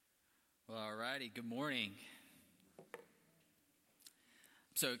righty, good morning. I'm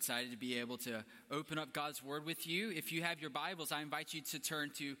so excited to be able to open up God's Word with you. If you have your Bibles, I invite you to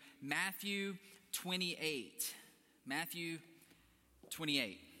turn to Matthew 28. Matthew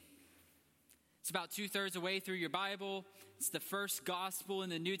 28. It's about 2/3 away through your Bible. It's the first gospel in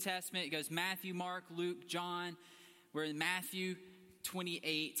the New Testament. It goes Matthew, Mark, Luke, John. We're in Matthew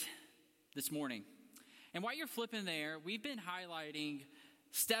 28 this morning. And while you're flipping there, we've been highlighting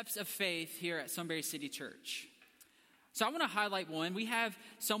steps of faith here at Sunbury City Church. So I want to highlight one. We have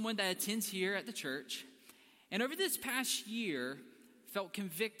someone that attends here at the church, and over this past year felt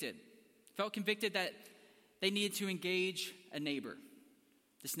convicted that they needed to engage a neighbor.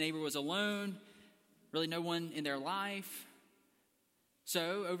 This neighbor was alone, really no one in their life.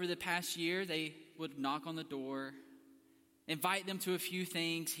 So over the past year, they would knock on the door, invite them to a few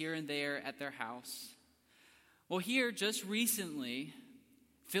things here and there at their house. Well, here just recently,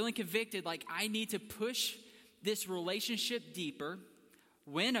 feeling convicted like I need to push this relationship deeper,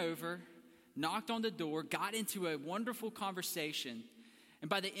 went over, knocked on the door, got into a wonderful conversation. And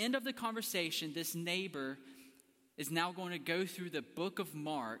by the end of the conversation, this neighbor is now going to go through the book of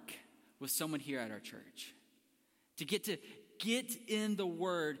Mark with someone here at our church. To get in the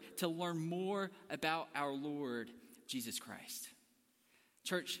Word, to learn more about our Lord Jesus Christ.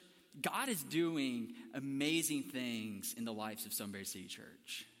 Church, God is doing amazing things in the lives of Sunbury City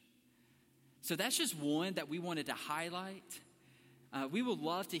Church. So that's just one that we wanted to highlight. We would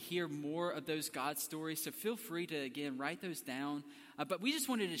love to hear more of those God stories, so feel free to, again, write those down. But we just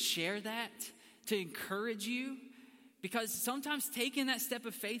wanted to share that to encourage you, because sometimes taking that step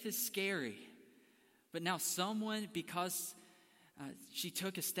of faith is scary. But now someone, because she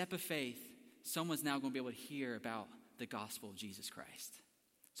took a step of faith, someone's now going to be able to hear about the gospel of Jesus Christ.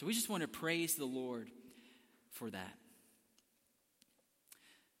 So we just want to praise the Lord for that.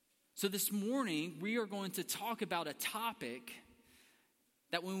 So this morning, we are going to talk about a topic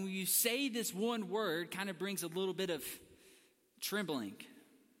that when you say this one word kind of brings a little bit of trembling.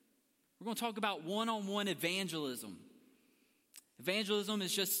 We're going to talk about one-on-one evangelism. Evangelism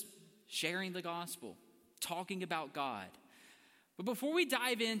is just sharing the gospel, talking about God. But before we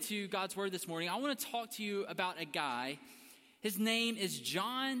dive into God's word this morning, I want to talk to you about a guy. His name is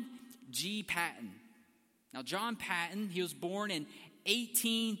John G. Paton. Now, John Paton, he was born in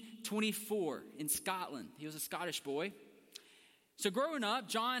 1824 in Scotland. He was a Scottish boy. So growing up,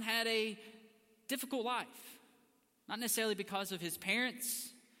 John had a difficult life. Not necessarily because of his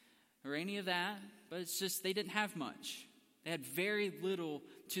parents or any of that, but it's just they didn't have much. They had very little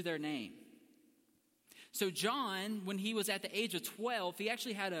to their name. So John, when he was at the age of 12, he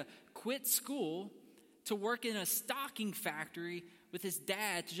actually had to quit school to work in a stocking factory with his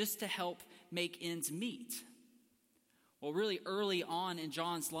dad just to help make ends meet. Well, really early on in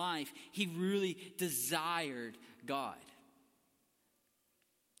John's life, he really desired God.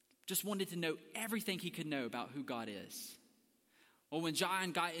 Just wanted to know everything he could know about who God is. Well, when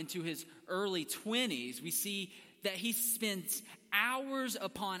John got into his early 20s, we see that he spends hours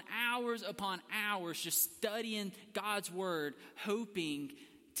upon hours upon hours just studying God's word, hoping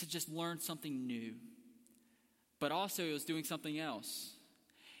to just learn something new. But also it was doing something else.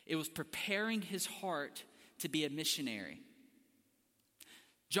 It was preparing his heart to be a missionary.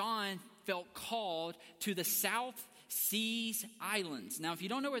 John felt called to the South Seas Islands. Now, if you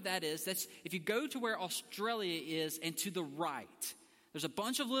don't know where that is, that's if you go to where Australia is and to the right. There's a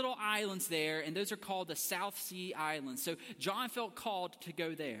bunch of little islands there, and those are called the South Sea Islands. So John felt called to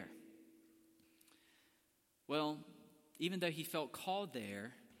go there. Well, even though he felt called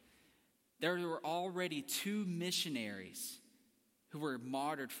there were already 2 missionaries who were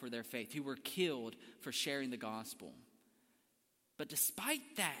martyred for their faith, who were killed for sharing the gospel. But despite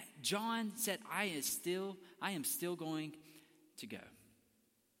that, John said, I am still going to go.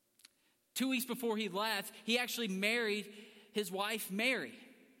 2 weeks before he left, he actually married his wife, Mary.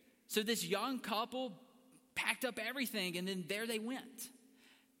 So this young couple packed up everything, and then there they went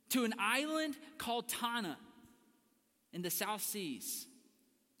to an island called Tanna in the South Seas.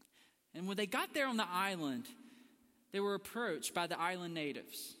 And when they got there on the island, they were approached by the island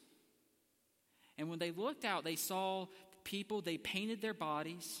natives. And when they looked out, they saw people, they painted their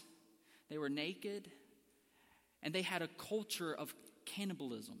bodies, they were naked, and they had a culture of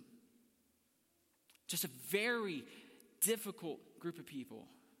cannibalism. Just a very difficult group of people.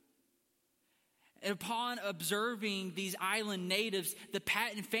 And upon observing these island natives, the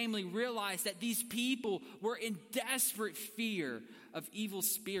Paton family realized that these people were in desperate fear of evil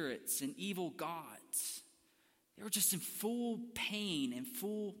spirits and evil gods. They were just in full pain and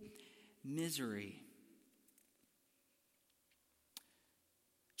full misery.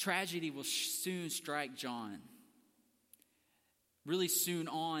 tragedy will soon strike John. Really soon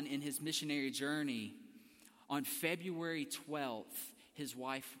on in his missionary journey, on February 12th, his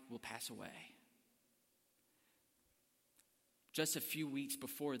wife will pass away. Just a few weeks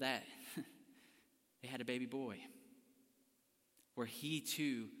before that, they had a baby boy, where he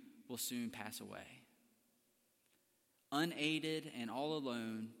too will soon pass away. Unaided and all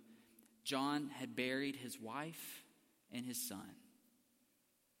alone, John had buried his wife and his son.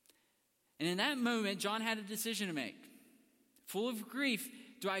 And in that moment, John had a decision to make. Full of grief,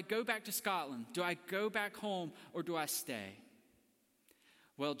 do I go back to Scotland? Do I go back home, or do I stay?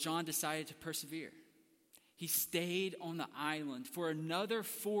 Well, John decided to persevere. He stayed on the island for another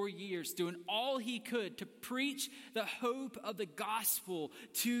 4 years, doing all he could to preach the hope of the gospel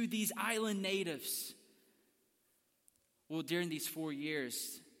to these island natives. Well, during these 4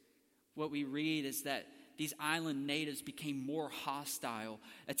 years, what we read is that these island natives became more hostile,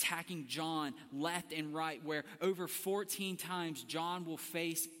 attacking John left and right, where over 14 times John will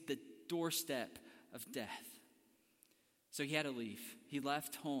face the doorstep of death. So he had to leave. He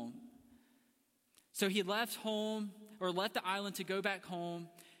left home. So he left home, or left the island to go back home.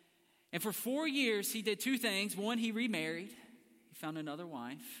 And for 4 years, he did two things. One, he remarried. He found another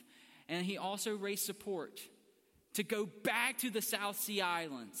wife. And he also raised support to go back to the South Sea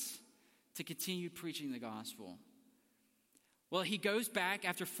Islands to continue preaching the gospel. Well, he goes back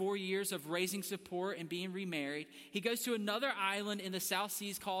after 4 years of raising support and being remarried. He goes to another island in the South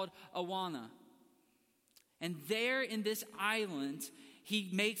Seas called Awana. And there in this island, he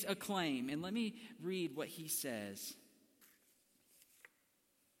makes a claim. And let me read what he says.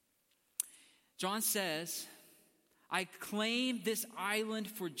 John says, I claim this island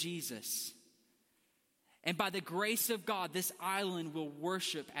for Jesus. And by the grace of God, this island will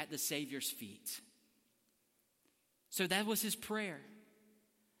worship at the Savior's feet. So that was his prayer.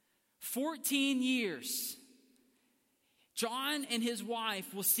 14 years. John and his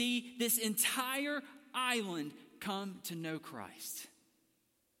wife will see this entire island come to know Christ.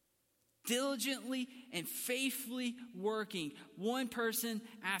 Diligently and faithfully working, one person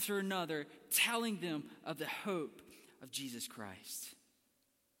after another, telling them of the hope of Jesus Christ.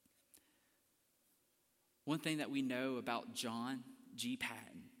 One thing that we know about John G.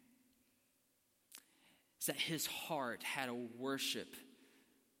 Paton is that his heart had a worship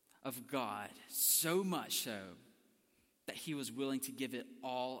of God, so much so that he was willing to give it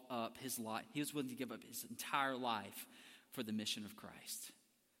all up, his life. He was willing to give up his entire life for the mission of Christ.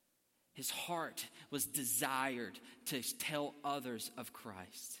 His heart was desired to tell others of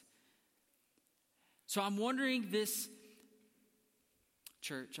Christ. So I'm wondering this,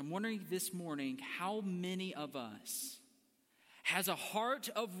 church, I'm wondering this morning, how many of us has a heart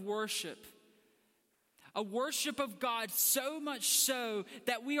of worship, a worship of God so much so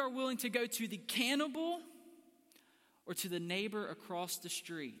that we are willing to go to the cannibal or to the neighbor across the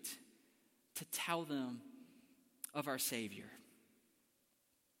street to tell them of our Savior.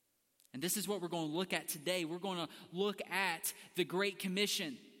 And this is what we're going to look at today. We're going to look at the Great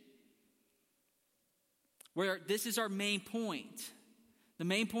Commission, where this is our main point. The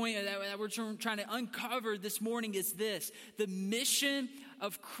main point that we're trying to uncover this morning is this: the mission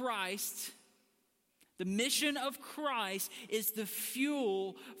of Christ. The mission of Christ is the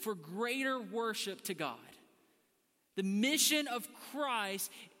fuel for greater worship to God. The mission of Christ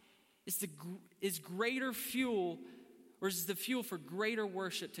is greater fuel, or is the fuel for greater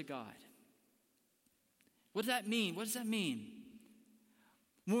worship to God. What does that mean? What does that mean?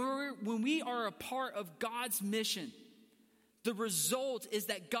 When we are a part of God's mission, the result is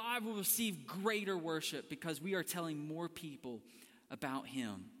that God will receive greater worship because we are telling more people about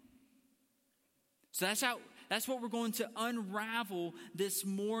Him. So that's what we're going to unravel this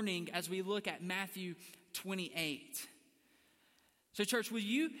morning as we look at Matthew 28. So church, will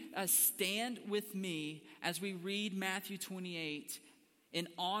you stand with me as we read Matthew 28 in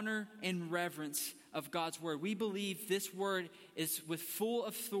honor and reverence of God's word? We believe this word is with full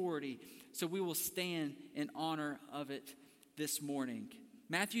authority, so we will stand in honor of it this morning.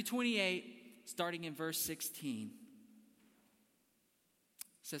 Matthew 28, starting in verse 16.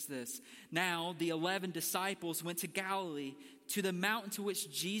 Says this: Now the 11 disciples went to Galilee, to the mountain to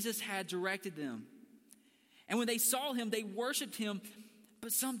which Jesus had directed them. And when they saw him, they worshipped him,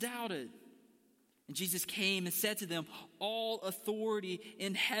 but some doubted. And Jesus came and said to them, All authority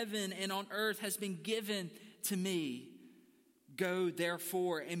in heaven and on earth has been given to me. Go,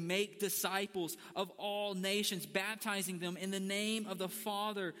 therefore, and make disciples of all nations, baptizing them in the name of the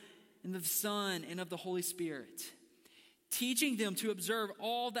Father and of the Son and of the Holy Spirit, teaching them to observe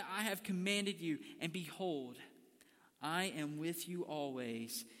all that I have commanded you. And behold, I am with you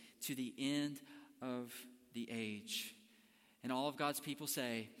always to the end of the age. And all of God's people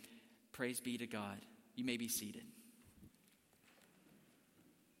say, praise be to God. You may be seated.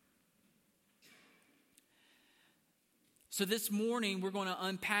 So this morning, we're going to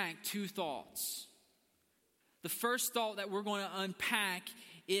unpack two thoughts. The first thought that we're going to unpack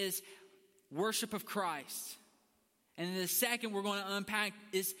is worship of Christ. And then the second we're going to unpack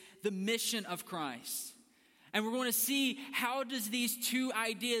is the mission of Christ. And we're going to see how does these two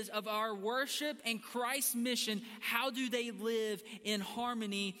ideas of our worship and Christ's mission, how do they live in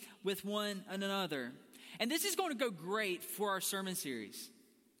harmony with one another? And this is going to go great for our sermon series.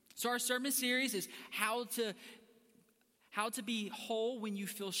 So our sermon series is how to be whole when you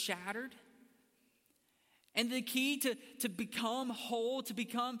feel shattered. And the key to become whole, to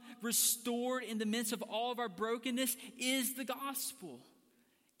become restored in the midst of all of our brokenness is the gospel,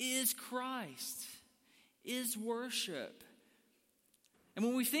 is Christ, is worship. And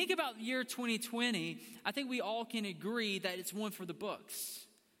when we think about the year 2020, I think we all can agree that it's one for the books.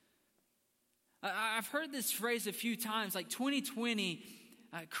 I've heard this phrase a few times, like 2020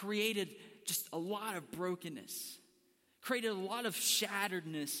 created just a lot of brokenness, created a lot of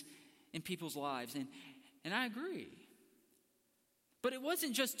shatteredness in people's lives. And I agree. But it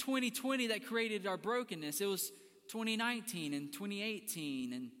wasn't just 2020 that created our brokenness. It was 2019 and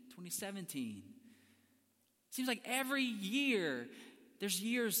 2018 and 2017. It seems like every year, there's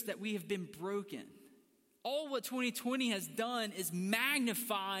years that we have been broken. All what 2020 has done is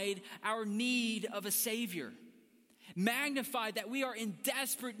magnified our need of a Savior. Magnified that we are in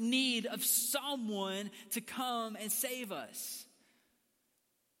desperate need of someone to come and save us.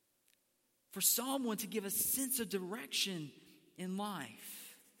 For someone to give a sense of direction in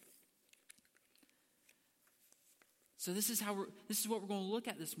life. So this is what we're going to look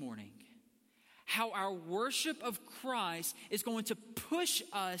at this morning. How our worship of Christ is going to push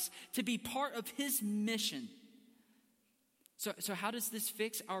us to be part of his mission. So how does this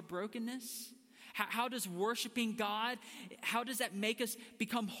fix our brokenness? How does worshiping God, how does that make us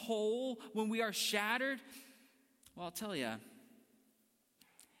become whole when we are shattered? Well, I'll tell you.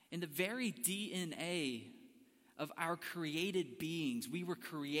 In the very DNA of our created beings, we were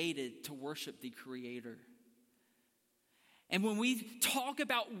created to worship the Creator. And when we talk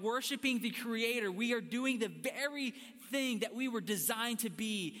about worshiping the Creator, we are doing the very thing that we were designed to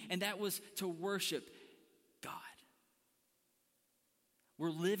be, and that was to worship God. We're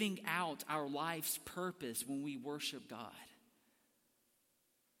living out our life's purpose when we worship God.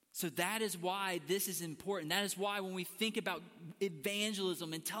 So that is why this is important. That is why when we think about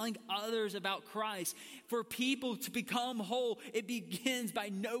evangelism and telling others about Christ, for people to become whole, it begins by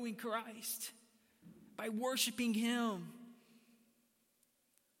knowing Christ, by worshiping him.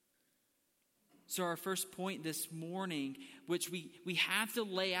 So our first point this morning, which we have to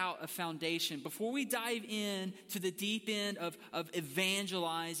lay out a foundation. Before we dive in to the deep end of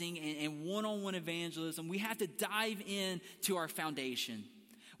evangelizing and one-on-one evangelism, we have to dive in to our foundation.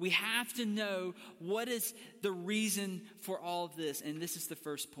 We have to know what is the reason for all of this. And this is the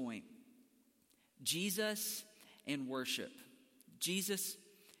first point. Jesus and worship. Jesus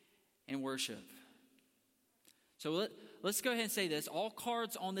and worship. So let's go ahead and say this. All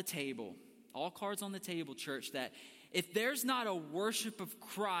cards on the table. All cards on the table, church, that if there's not a worship of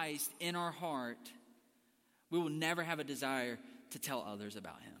Christ in our heart, we will never have a desire to tell others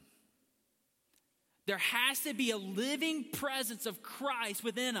about him. There has to be a living presence of Christ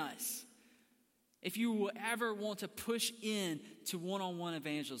within us if you will ever want to push in to one-on-one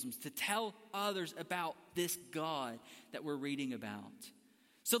evangelism, to tell others about this God that we're reading about.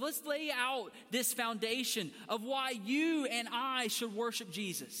 So let's lay out this foundation of why you and I should worship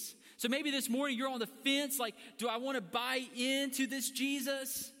Jesus. So maybe this morning you're on the fence, like, do I want to buy into this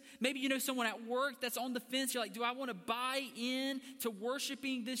Jesus? Maybe you know someone at work that's on the fence. You're like, do I want to buy in to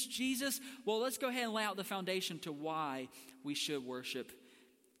worshiping this Jesus? Well, let's go ahead and lay out the foundation to why we should worship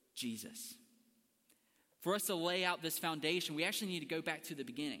Jesus. For us to lay out this foundation, we actually need to go back to the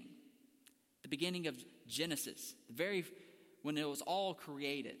beginning of Genesis, when it was all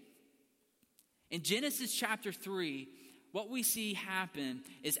created. In Genesis chapter 3, what we see happen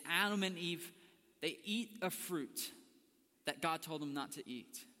is Adam and Eve, they eat a fruit that God told them not to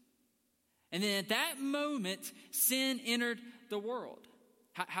eat. And then at that moment, sin entered the world.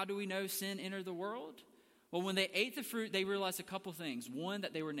 How do we know sin entered the world? Well, when they ate the fruit, they realized a couple things. One,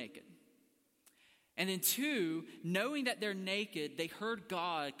 that they were naked. And then two, knowing that they're naked, they heard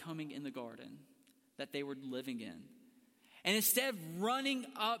God coming in the garden that they were living in. And instead of running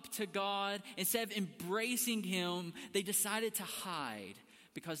up to God, instead of embracing him, they decided to hide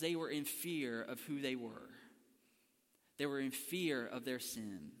because they were in fear of who they were. They were in fear of their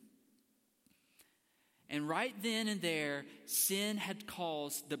sin. And right then and there, sin had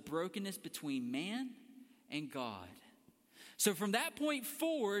caused the brokenness between man and God. So from that point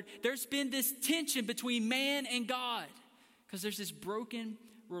forward, there's been this tension between man and God because there's this broken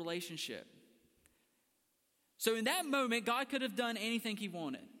relationship. So in that moment, God could have done anything he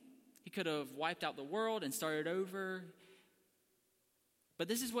wanted. He could have wiped out the world and started over. But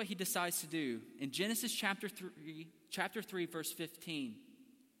this is what he decides to do. In Genesis chapter 3, verse 15,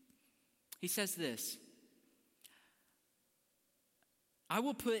 he says this: I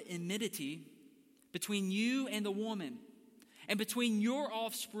will put enmity between you and the woman, and between your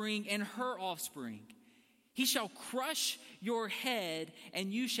offspring and her offspring. He shall crush your head,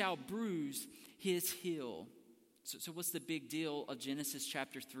 and you shall bruise his heel. So what's the big deal of Genesis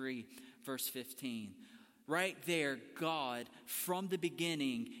chapter 3, verse 15? Right there, God, from the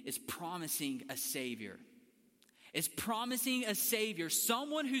beginning, is promising a Savior. Is promising a Savior,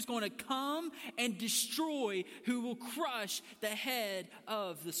 someone who's going to come and destroy, who will crush the head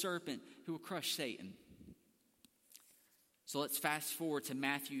of the serpent, who will crush Satan. So let's fast forward to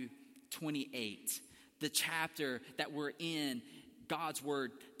Matthew 28, the chapter that we're in, God's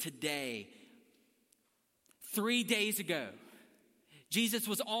Word today. 3 days ago, Jesus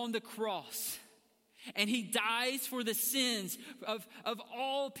was on the cross. And he dies for the sins of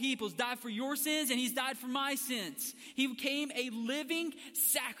all peoples. Died for your sins, and he's died for my sins. He became a living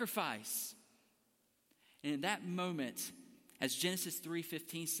sacrifice. And in that moment, as Genesis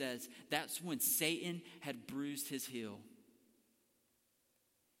 3:15 says, that's when Satan had bruised his heel.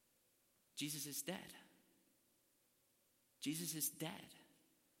 Jesus is dead. Jesus is dead.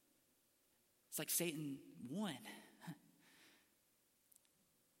 It's like Satan won.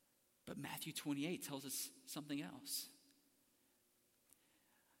 But Matthew 28 tells us something else.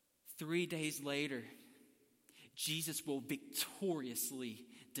 3 days later, Jesus will victoriously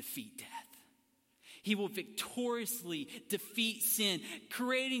defeat death. He will victoriously defeat sin,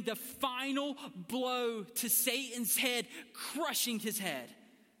 creating the final blow to Satan's head, crushing his head.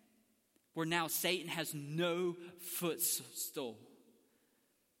 Where now Satan has no footstool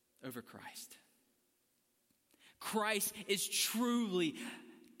over Christ. Christ is truly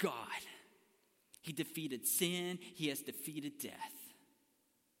God. He defeated sin. He has defeated death,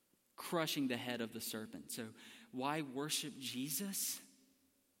 crushing the head of the serpent. So why worship Jesus?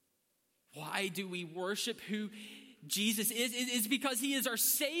 Why do we worship who Jesus is? It's because he is our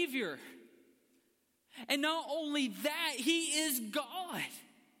Savior. And not only that, he is God.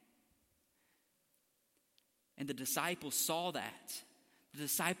 And the disciples saw that. The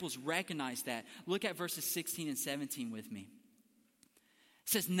disciples recognized that. Look at verses 16 and 17 with me. It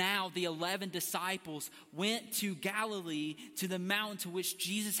says, now the 11 disciples went to Galilee, to the mountain to which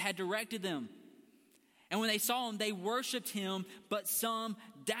Jesus had directed them. And when they saw him, they worshiped him, but some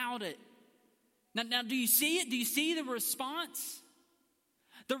doubted. Now, do you see it? Do you see the response?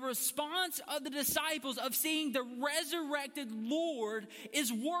 The response of the disciples of seeing the resurrected Lord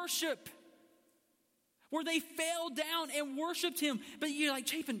is worship. Where they fell down and worshiped him. But you're like,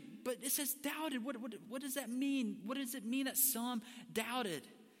 Chapin, but it says doubted. What does that mean? What does it mean that some doubted?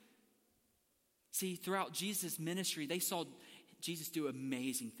 See, throughout Jesus' ministry, they saw Jesus do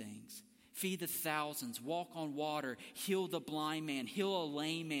amazing things. Feed the thousands, walk on water, heal the blind man, heal a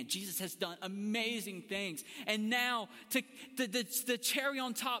lame man. Jesus has done amazing things. And now, to the cherry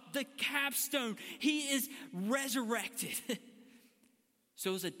on top, the capstone, he is resurrected.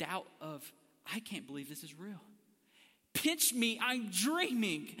 So it was a doubt of, I can't believe this is real. Pinch me, I'm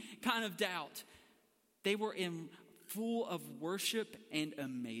dreaming kind of doubt. They were full of worship and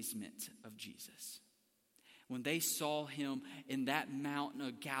amazement of Jesus. When they saw him in that mountain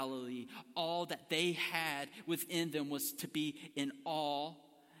of Galilee, all that they had within them was to be in awe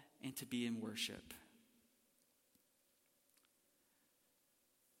and to be in worship.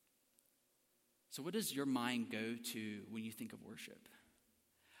 So what does your mind go to when you think of worship?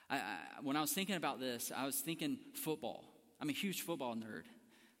 When I was thinking about this, I was thinking football. I'm a huge football nerd,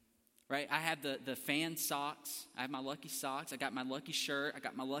 right? I have the fan socks. I have my lucky socks. I got my lucky shirt. I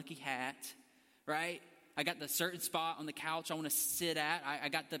got my lucky hat, right? I got the certain spot on the couch I want to sit at. I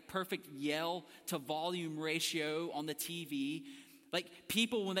got the perfect yell to volume ratio on the TV. Like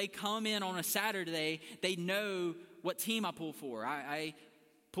people, when they come in on a Saturday, they know what team I pull for. I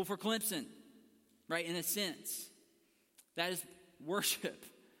pull for Clemson, right? In a sense, that is worship.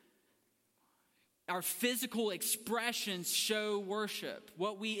 Our physical expressions show worship,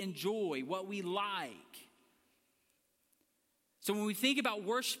 what we enjoy, what we like. So when we think about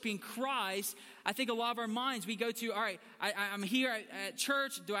worshiping Christ, I think a lot of our minds, we go to, all right, I'm here at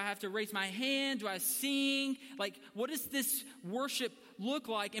church. Do I have to raise my hand? Do I sing? Like, what does this worship look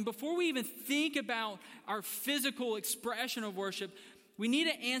like? And before we even think about our physical expression of worship, we need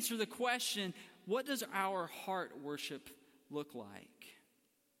to answer the question, what does our heart worship look like?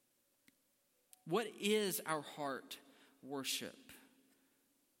 What is our heart worship?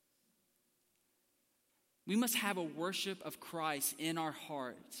 We must have a worship of Christ in our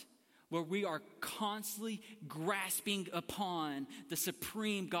heart where we are constantly grasping upon the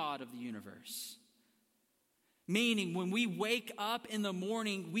supreme God of the universe. Meaning, when we wake up in the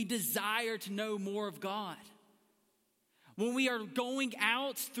morning, we desire to know more of God. When we are going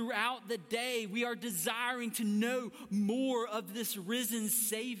out throughout the day, we are desiring to know more of this risen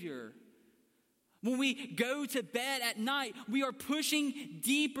Savior. When we go to bed at night, we are pushing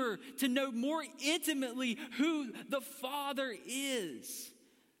deeper to know more intimately who the Father is.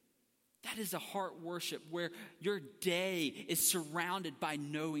 That is a heart worship where your day is surrounded by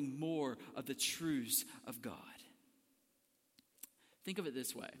knowing more of the truths of God. Think of it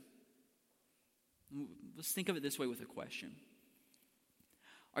this way. Let's think of it this way with a question.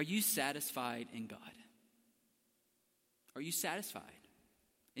 Are you satisfied in God? Are you satisfied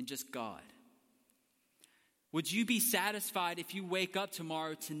in just God? Would you be satisfied if you wake up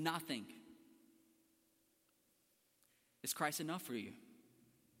tomorrow to nothing? Is Christ enough for you?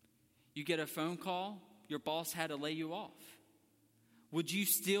 You get a phone call, your boss had to lay you off. Would you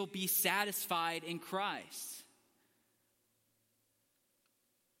still be satisfied in Christ?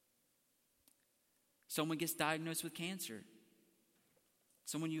 Someone gets diagnosed with cancer.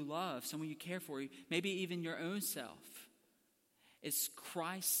 Someone you love, someone you care for, maybe even your own self. Is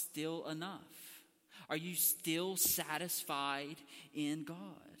Christ still enough? Are you still satisfied in God?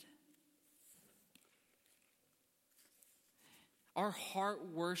 Our heart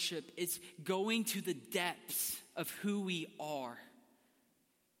worship is going to the depths of who we are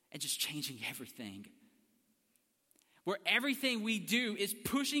and just changing everything. Where everything we do is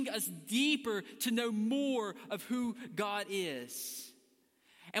pushing us deeper to know more of who God is.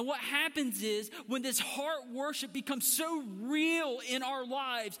 And what happens is when this heart worship becomes so real in our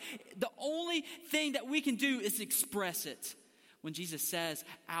lives, the only thing that we can do is express it. When Jesus says,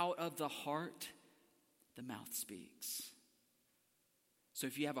 out of the heart, the mouth speaks. So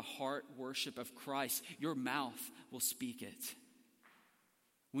if you have a heart worship of Christ, your mouth will speak it.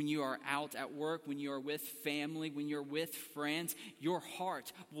 When you are out at work, when you are with family, when you're with friends, your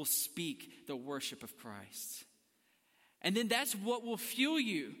heart will speak the worship of Christ. And then that's what will fuel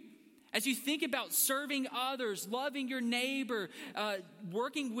you. As you think about serving others, loving your neighbor,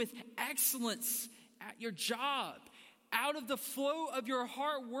 working with excellence at your job, out of the flow of your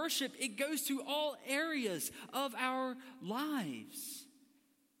heart worship, it goes to all areas of our lives.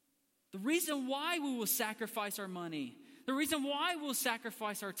 The reason why we will sacrifice our money, the reason why we'll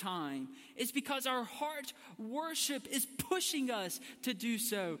sacrifice our time is because our heart worship is pushing us to do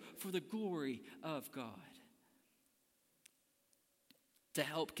so for the glory of God. To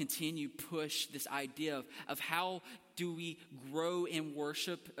help continue push this idea of how do we grow in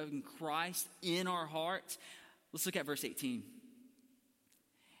worship in Christ in our hearts, let's look at verse 18.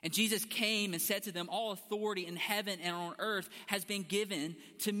 And Jesus came and said to them, all authority in heaven and on earth has been given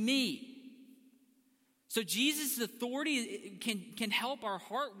to me. So Jesus' authority can help our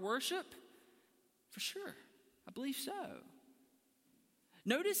heart worship? For sure. I believe so.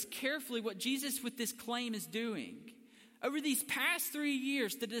 Notice carefully what Jesus with this claim is doing. Over these past 3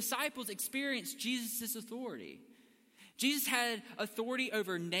 years, the disciples experienced Jesus' authority. Jesus had authority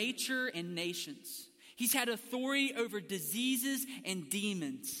over nature and nations. He's had authority over diseases and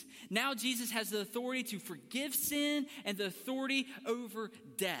demons. Now Jesus has the authority to forgive sin and the authority over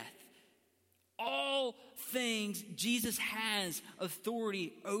death. All things Jesus has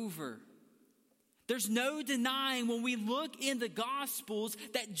authority over. There's no denying when we look in the Gospels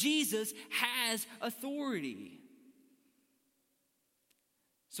that Jesus has authority.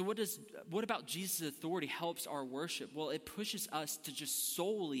 So what about Jesus' authority helps our worship? Well, it pushes us to just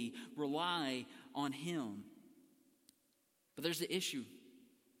solely rely on him. But there's the issue.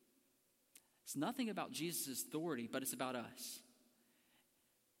 It's nothing about Jesus' authority, but it's about us.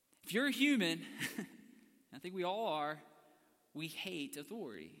 If you're a human, I think we all are, we hate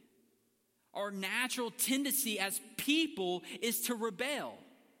authority. Our natural tendency as people is to rebel.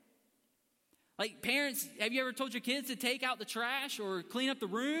 Like parents, have you ever told your kids to take out the trash or clean up the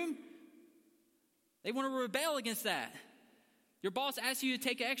room? They want to rebel against that. Your boss asks you to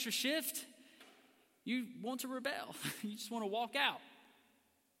take an extra shift. You want to rebel. You just want to walk out.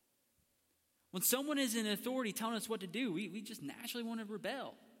 When someone is in authority telling us what to do, we just naturally want to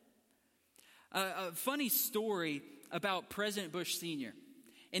rebel. A funny story about President Bush Sr.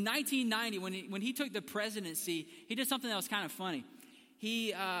 In 1990, when he took the presidency, he did something that was kind of funny.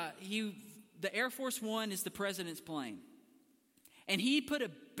 The Air Force One is the president's plane. And he put a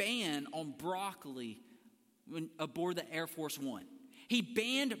ban on broccoli aboard the Air Force One. He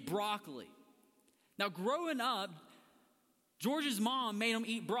banned broccoli. Now, growing up, George's mom made him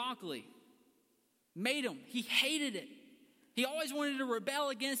eat broccoli. Made him. He hated it. He always wanted to rebel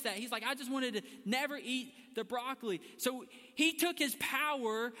against that. He's like, I just wanted to never eat the broccoli. So he took his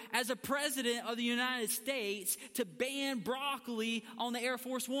power as a president of the United States to ban broccoli on the Air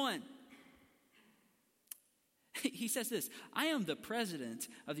Force One. He says this, I am the president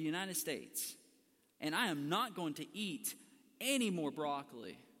of the United States, and I am not going to eat any more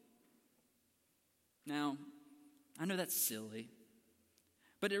broccoli. Now, I know that's silly,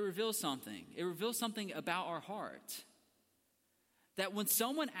 but it reveals something. It reveals something about our heart. That when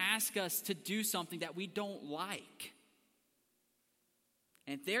someone asks us to do something that we don't like,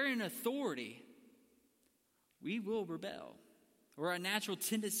 and if they're in authority, we will rebel. Or our natural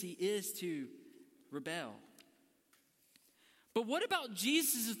tendency is to rebel. But what about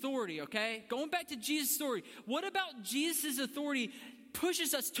Jesus' authority, okay? Going back to Jesus' story, what about Jesus' authority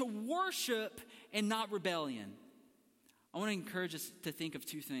pushes us to worship and not rebellion? I want to encourage us to think of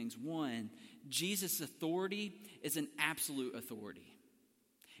two things. One, Jesus' authority is an absolute authority.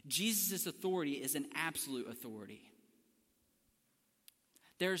 Jesus' authority is an absolute authority.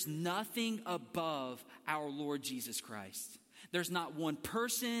 There's nothing above our Lord Jesus Christ. There's not one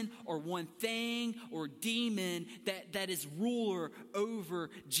person or one thing or demon that is ruler over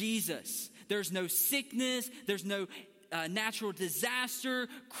Jesus. There's no sickness. There's no natural disaster.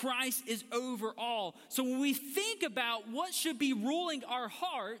 Christ is over all. So when we think about what should be ruling our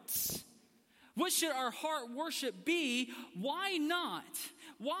hearts, what should our heart worship be? Why not?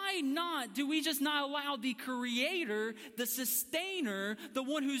 Why not do we just not allow the creator, the sustainer, the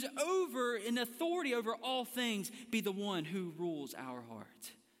one who's over in authority over all things, be the one who rules our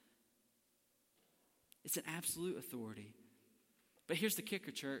heart? It's an absolute authority. But here's the kicker,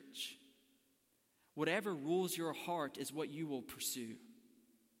 church. Whatever rules your heart is what you will pursue.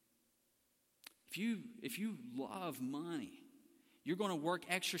 If you love money, you're going to work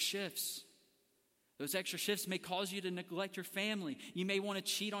extra shifts. Those extra shifts may cause you to neglect your family. You may want to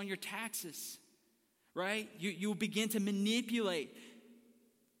cheat on your taxes, right? You'll begin to manipulate.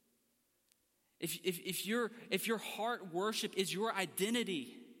 If your heart worship is your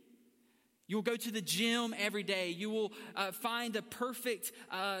identity, you'll go to the gym every day. You will find the perfect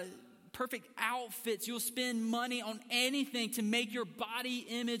outfits. You'll spend money on anything to make your body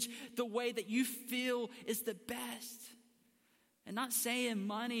image the way that you feel is the best. And not saying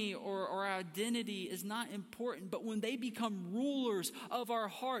money or our identity is not important, but when they become rulers of our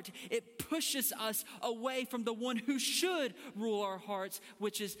heart, it pushes us away from the one who should rule our hearts,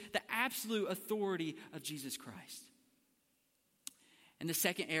 which is the absolute authority of Jesus Christ. And the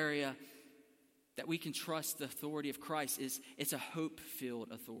second area that we can trust the authority of Christ is it's a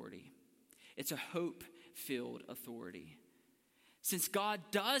hope-filled authority. It's a hope-filled authority. Since God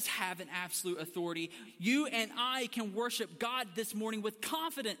does have an absolute authority, you and I can worship God this morning with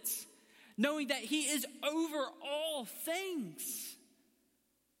confidence, knowing that He is over all things.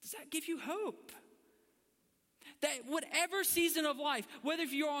 Does that give you hope? That whatever season of life, whether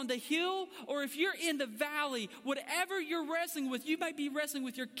if you're on the hill or if you're in the valley, whatever you're wrestling with, you might be wrestling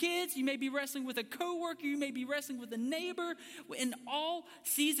with your kids, you may be wrestling with a coworker, you may be wrestling with a neighbor. In all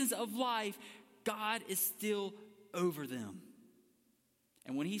seasons of life, God is still over them.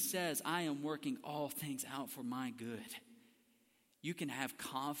 And when He says, I am working all things out for my good, you can have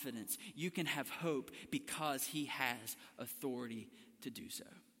confidence, you can have hope because He has authority to do so.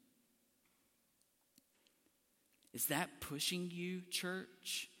 Is that pushing you,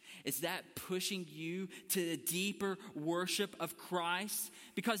 church? Is that pushing you to the deeper worship of Christ?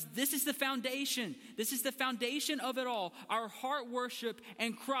 Because this is the foundation. This is the foundation of it all. Our heart worship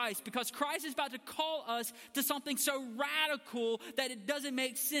and Christ. Because Christ is about to call us to something so radical that it doesn't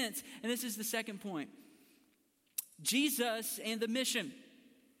make sense. And this is the second point. Jesus and the mission.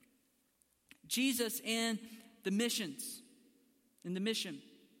 Jesus and the missions. And the mission.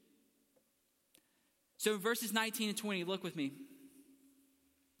 So in verses 19 and 20, look with me.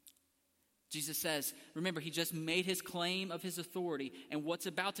 Jesus says, remember, He just made His claim of His authority, and what's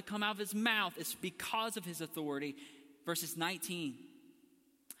about to come out of His mouth is because of His authority. Verses 19,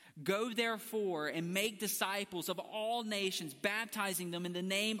 go therefore and make disciples of all nations, baptizing them in the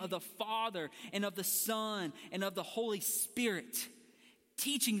name of the Father and of the Son and of the Holy Spirit,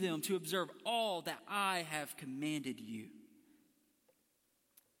 teaching them to observe all that I have commanded you.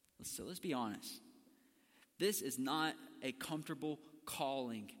 So let's be honest. This is not a comfortable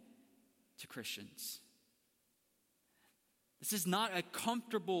calling to Christians. This is not a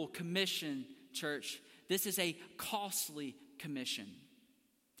comfortable commission, church. This is a costly commission.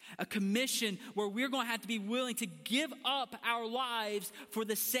 A commission where we're going to have to be willing to give up our lives for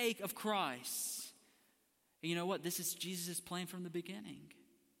the sake of Christ. And you know what? This is Jesus' plan from the beginning.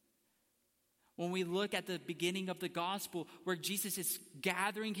 When we look at the beginning of the gospel where Jesus is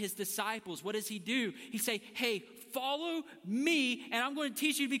gathering his disciples, what does he do? He say, hey, follow me and I'm going to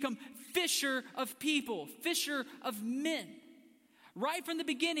teach you to become fisher of people, fisher of men. Right from the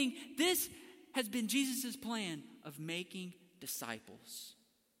beginning, this has been Jesus' plan of making disciples.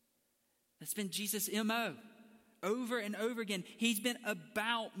 That's been Jesus' MO. Over and over again, he's been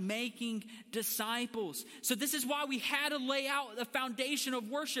about making disciples. So this is why we had to lay out the foundation of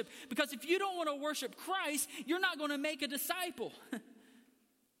worship. Because if you don't want to worship Christ, you're not going to make a disciple.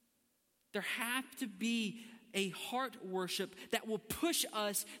 There have to be a heart worship that will push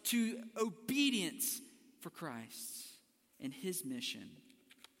us to obedience for Christ and his mission.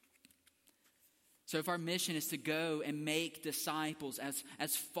 So if our mission is to go and make disciples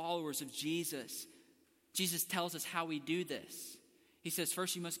as followers of Jesus, Jesus tells us how we do this. He says,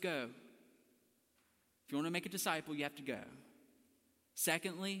 first you must go. If you want to make a disciple, you have to go.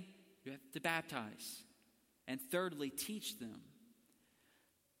 Secondly, you have to baptize. And thirdly, teach them.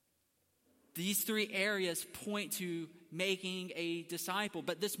 These three areas point to making a disciple.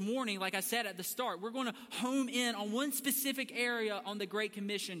 But this morning, like I said at the start, we're going to home in on one specific area on the Great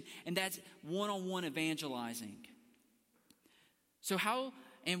Commission, and that's one-on-one evangelizing. So how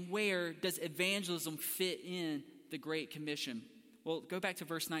and where does evangelism fit in the Great Commission? Well, go back to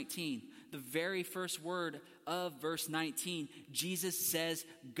verse 19. The very first word of verse 19, Jesus says,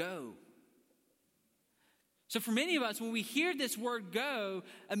 go. So for many of us, when we hear this word go,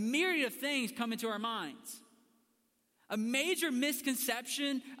 a myriad of things come into our minds. A major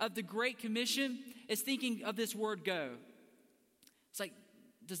misconception of the Great Commission is thinking of this word go. It's like,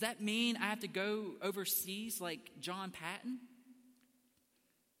 does that mean I have to go overseas like John Patton?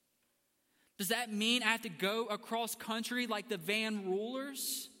 Does that mean I have to go across country like the Van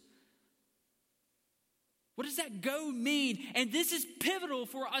Rulers? What does that go mean? And this is pivotal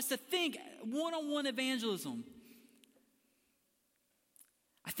for us to think one-on-one evangelism.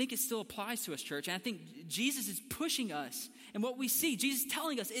 I think it still applies to us, church. And I think Jesus is pushing us. And what we see, Jesus is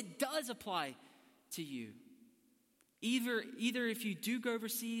telling us it does apply to you. Either if you do go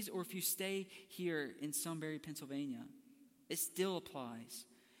overseas or if you stay here in Sunbury, Pennsylvania, it still applies.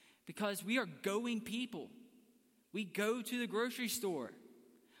 Because we are going people. We go to the grocery store.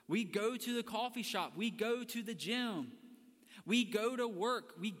 We go to the coffee shop. We go to the gym. We go to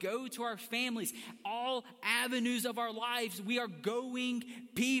work. We go to our families. All avenues of our lives, we are going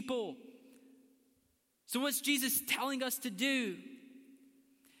people. So what's Jesus telling us to do?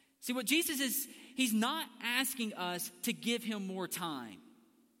 See, what Jesus is, he's not asking us to give him more time.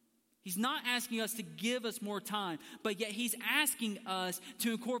 He's not asking us to give us more time, but yet he's asking us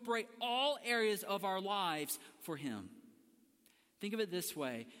to incorporate all areas of our lives for him. Think of it this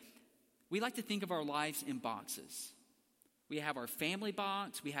way. We like to think of our lives in boxes. We have our family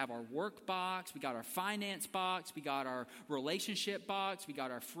box, we have our work box, we got our finance box, we got our relationship box, we got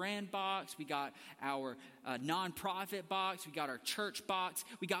our friend box, we got our nonprofit box, we got our church box.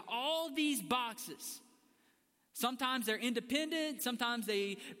 We got all these boxes. Sometimes they're independent, sometimes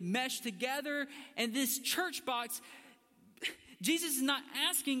they mesh together. And this church box, Jesus is not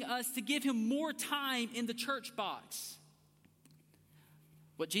asking us to give him more time in the church box.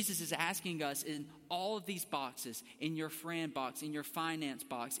 What Jesus is asking us in all of these boxes, in your friend box, in your finance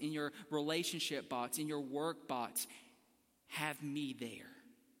box, in your relationship box, in your work box, have me there.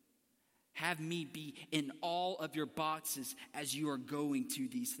 Have me be in all of your boxes as you are going to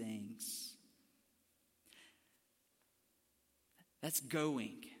these things. That's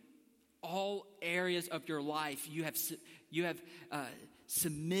going. All areas of your life, you have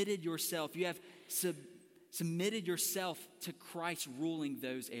submitted yourself. You have submitted yourself to Christ ruling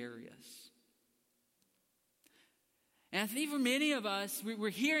those areas. And I think for many of us, we're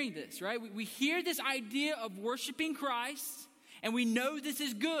hearing this, right? We hear this idea of worshiping Christ, and we know this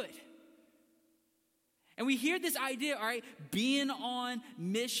is good. And we hear this idea, all right, being on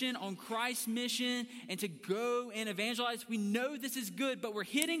mission, on Christ's mission, and to go and evangelize. We know this is good, but we're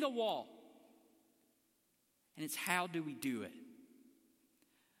hitting a wall. And it's how do we do it?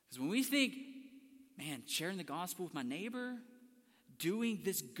 Because when we think, man, sharing the gospel with my neighbor, doing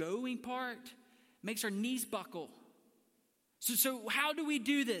this going part, makes our knees buckle. So how do we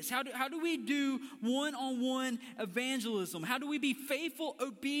do this? How do we do one-on-one evangelism? How do we be faithful,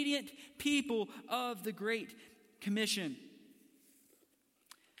 obedient people of the Great Commission?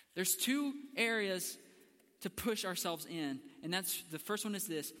 There's two areas to push ourselves in. And that's the first one is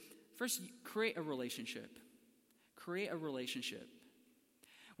this. First, create a relationship. Create a relationship.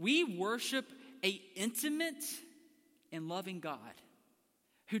 We worship an intimate and loving God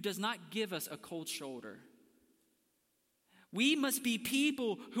who does not give us a cold shoulder. We must be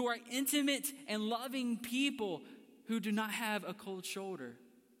people who are intimate and loving people who do not have a cold shoulder.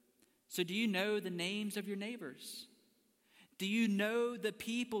 So do you know the names of your neighbors? Do you know the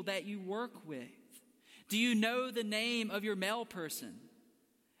people that you work with? Do you know the name of your mail person?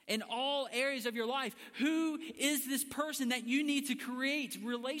 In all areas of your life, who is this person that you need to create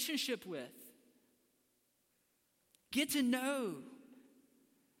relationship with? Get to know.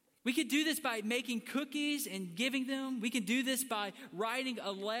 We could do this by making cookies and giving them. We can do this by writing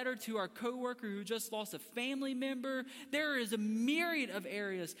a letter to our coworker who just lost a family member. There is a myriad of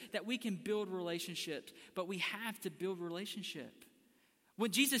areas that we can build relationships, but we have to build relationship. When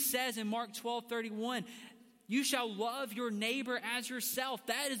Jesus says in Mark 12:31, you shall love your neighbor as yourself,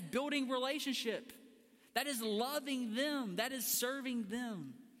 that is building relationship. That is loving them. That is serving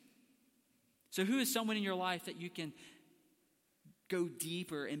them. So who is someone in your life that you can go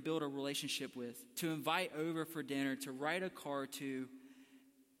deeper and build a relationship with, to invite over for dinner, to write a card to,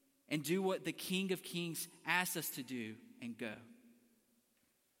 and do what the King of Kings asks us to do and go?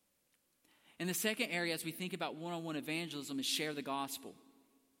 And the second area as we think about one-on-one evangelism is share the gospel.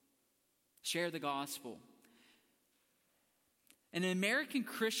 Share the gospel. And the American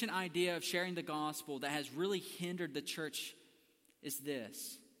Christian idea of sharing the gospel that has really hindered the church is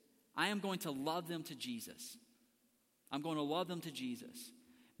this: I am going to love them to Jesus. I'm going to love them to Jesus.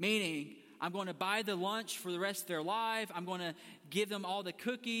 Meaning, I'm going to buy the lunch for the rest of their life. I'm going to give them all the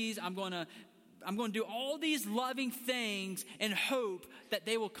cookies. I'm going to do all these loving things and hope that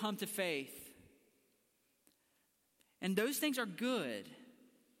they will come to faith. And those things are good.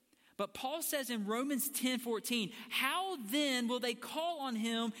 But Paul says in Romans 10:14, how then will they call on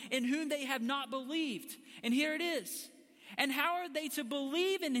him in whom they have not believed? And here it is. And how are they to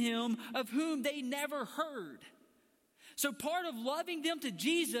believe in him of whom they never heard? So part of loving them to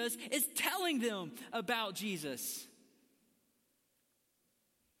Jesus is telling them about Jesus.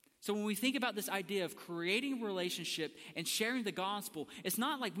 So when we think about this idea of creating a relationship and sharing the gospel, it's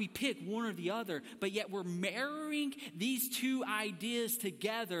not like we pick one or the other, but yet we're marrying these two ideas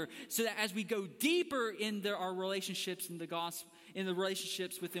together so that as we go deeper in our relationships in the gospel, in the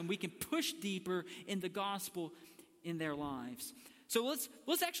relationships with them, we can push deeper in the gospel in their lives. So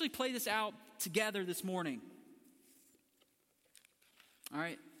let's actually play this out together this morning. All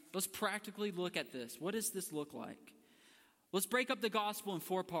right, let's practically look at this. What does this look like? Let's break up the gospel in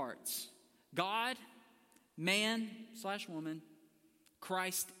 4 parts: God, man/woman,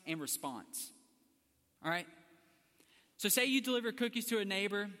 Christ, and response. All right? So say you deliver cookies to a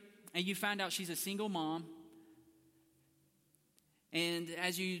neighbor and you find out she's a single mom. And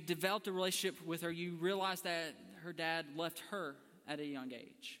as you developed a relationship with her, you realize that her dad left her at a young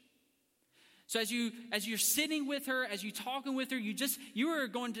age. So as you're sitting with her, as you're talking with her, you were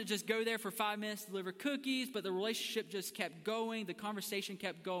going to just go there for 5 minutes to deliver cookies, but the relationship just kept going, the conversation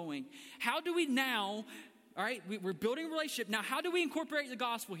kept going. How do we now, all right, we're building a relationship. Now, how do we incorporate the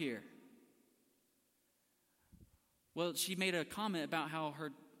gospel here? Well, she made a comment about how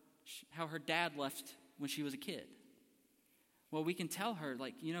her dad left when she was a kid. Well, we can tell her,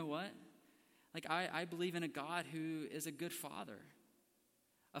 like, you know what? Like, I believe in a God who is a good father.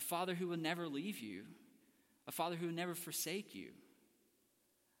 A father who will never leave you. A father who will never forsake you.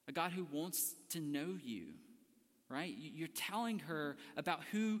 A God who wants to know you, right? You're telling her about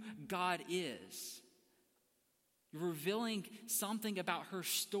who God is. You're revealing something about her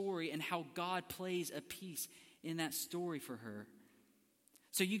story and how God plays a piece in that story for her.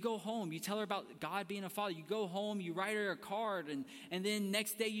 So you go home, you tell her about God being a father. You go home, you write her a card, and then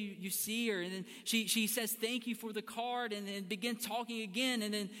next day you see her, and then she says thank you for the card, and then begin talking again,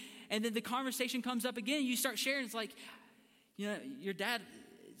 and then the conversation comes up again. You start sharing. It's like, you know, your dad,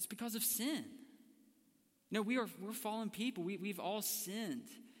 it's because of sin. You know, we're fallen people. We've all sinned.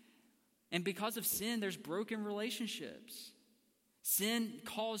 And because of sin, there's broken relationships. Sin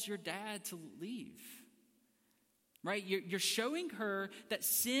caused your dad to leave. Right? You're showing her that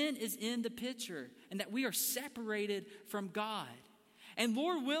sin is in the picture and that we are separated from God. And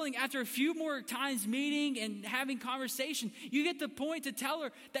Lord willing, after a few more times meeting and having conversation, you get the point to tell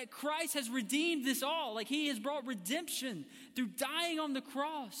her that Christ has redeemed this all. Like he has brought redemption through dying on the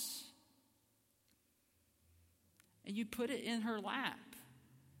cross. and you put it in her lap.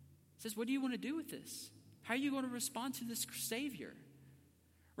 It says, what do you want to do with this? How are you going to respond to this Savior?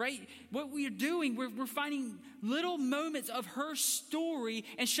 Right? What we're doing, we're finding little moments of her story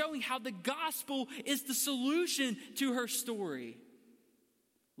and showing how the gospel is the solution to her story.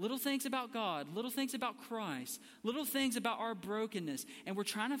 Little things about God, little things about Christ, little things about our brokenness. And we're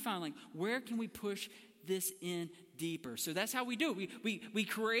trying to find, like, where can we push this in deeper? So that's how we do it. We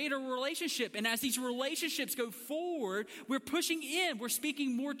create a relationship. And as these relationships go forward, we're pushing in. We're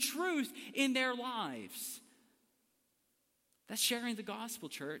speaking more truth in their lives. That's sharing the gospel,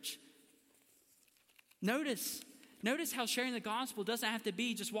 church. Notice how sharing the gospel doesn't have to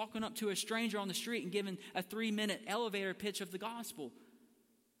be just walking up to a stranger on the street and giving a 3-minute elevator pitch of the gospel.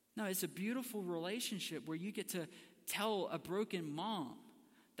 No, it's a beautiful relationship where you get to tell a broken mom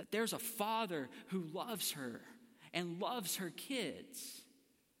that there's a father who loves her and loves her kids.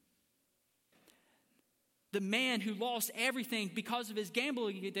 The man who lost everything because of his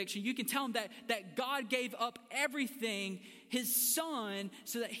gambling addiction, you can tell him that God gave up everything, his son,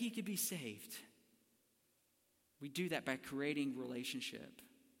 so that he could be saved. We do that by creating relationship.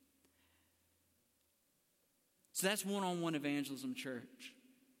 So that's one-on-one evangelism, church.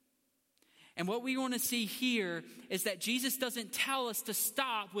 And what we want to see here is that Jesus doesn't tell us to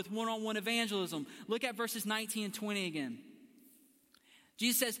stop with one-on-one evangelism. Look at verses 19 and 20 again.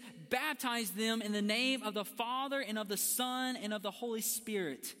 Jesus says, baptize them in the name of the Father and of the Son and of the Holy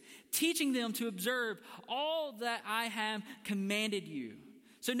Spirit, teaching them to observe all that I have commanded you.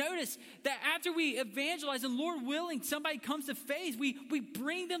 So notice that after we evangelize, and Lord willing, somebody comes to faith, we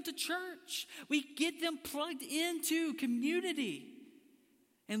bring them to church. We get them plugged into community.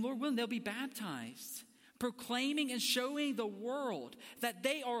 And Lord willing, they'll be baptized, proclaiming and showing the world that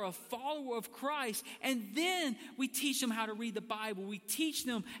they are a follower of Christ. And then we teach them how to read the Bible. We teach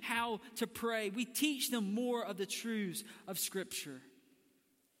them how to pray. We teach them more of the truths of Scripture.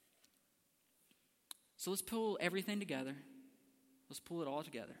 So let's pull everything together. Let's pull it all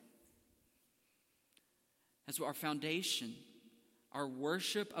together. As our foundation, our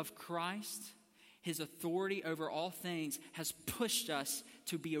worship of Christ, his authority over all things, has pushed us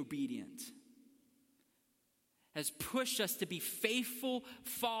to be obedient. Has pushed us to be faithful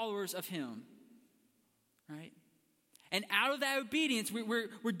followers of him. Right? And out of that obedience,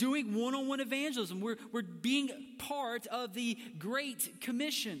 we're doing one-on-one evangelism. We're being part of the Great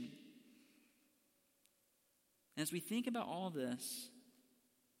Commission. And as we think about all of this,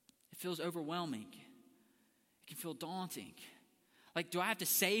 it feels overwhelming. It can feel daunting. Like, do I have to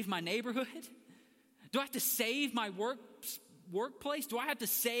save my neighborhood? Do I have to save my workplace? Do I have to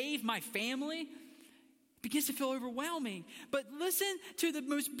save my family? It begins to feel overwhelming. But listen to the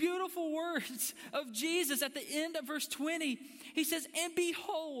most beautiful words of Jesus at the end of verse 20. He says, and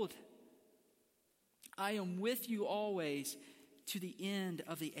behold, I am with you always to the end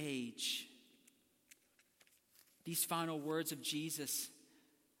of the age. These final words of Jesus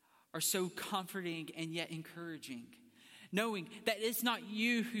are so comforting and yet encouraging. Knowing that it's not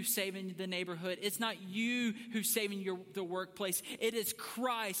you who's saving the neighborhood. It's not you who's saving the workplace. It is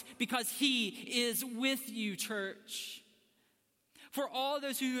Christ, because he is with you, church. For all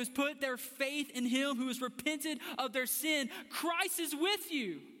those who has put their faith in him, who has repented of their sin, Christ is with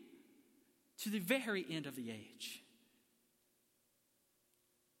you to the very end of the age.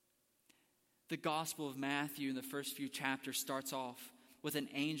 The Gospel of Matthew in the first few chapters starts off with an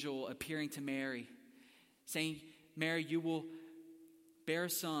angel appearing to Mary, saying, Mary, you will bear a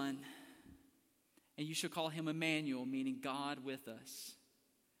son, and you shall call him Emmanuel, meaning God with us.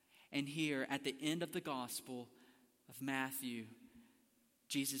 And here, at the end of the Gospel of Matthew,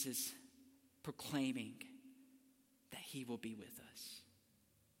 Jesus is proclaiming that he will be with us.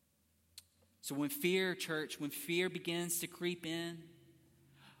 So when fear, church, when fear begins to creep in,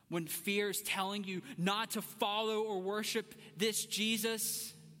 when fear is telling you not to follow or worship this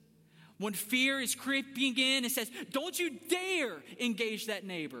Jesus, when fear is creeping in and says, don't you dare engage that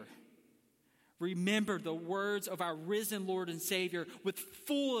neighbor, remember the words of our risen Lord and Savior with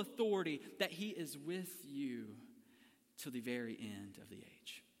full authority, that he is with you to the very end of the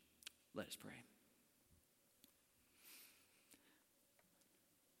age. Let us pray.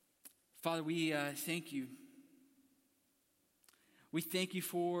 Father, we thank you. We thank you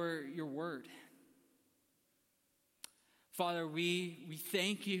for your word. Father, we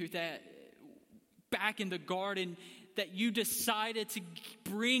thank you that back in the garden that you decided to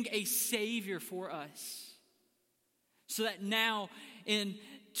bring a Savior for us. So that now in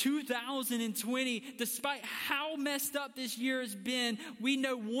 2020, despite how messed up this year has been, we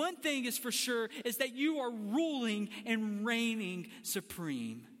know one thing is for sure, is that you are ruling and reigning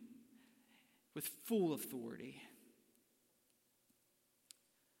supreme with full authority.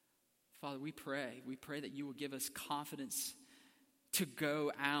 Father, we pray that you will give us confidence to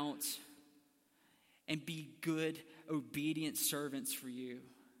go out and be good, obedient servants for you.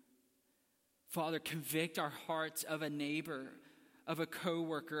 Father, convict our hearts of a neighbor, of a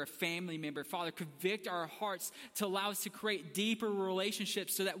coworker, a family member. Father, convict our hearts to allow us to create deeper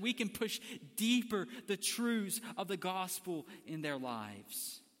relationships so that we can push deeper the truths of the gospel in their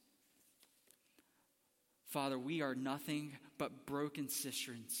lives. Father, we are nothing but broken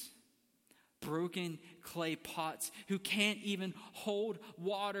cisterns, broken clay pots who can't even hold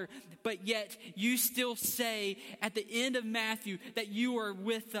water. But yet you still say at the end of Matthew that you are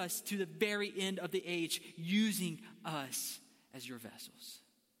with us to the very end of the age, using us as your vessels.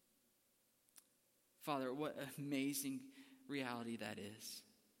 Father, what amazing reality that is.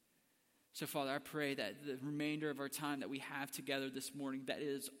 So, Father, I pray that the remainder of our time that we have together this morning, that it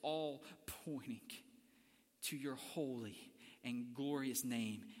is all pointing to your holy and glorious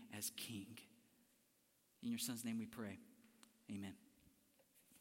name as King. In your Son's name we pray. Amen.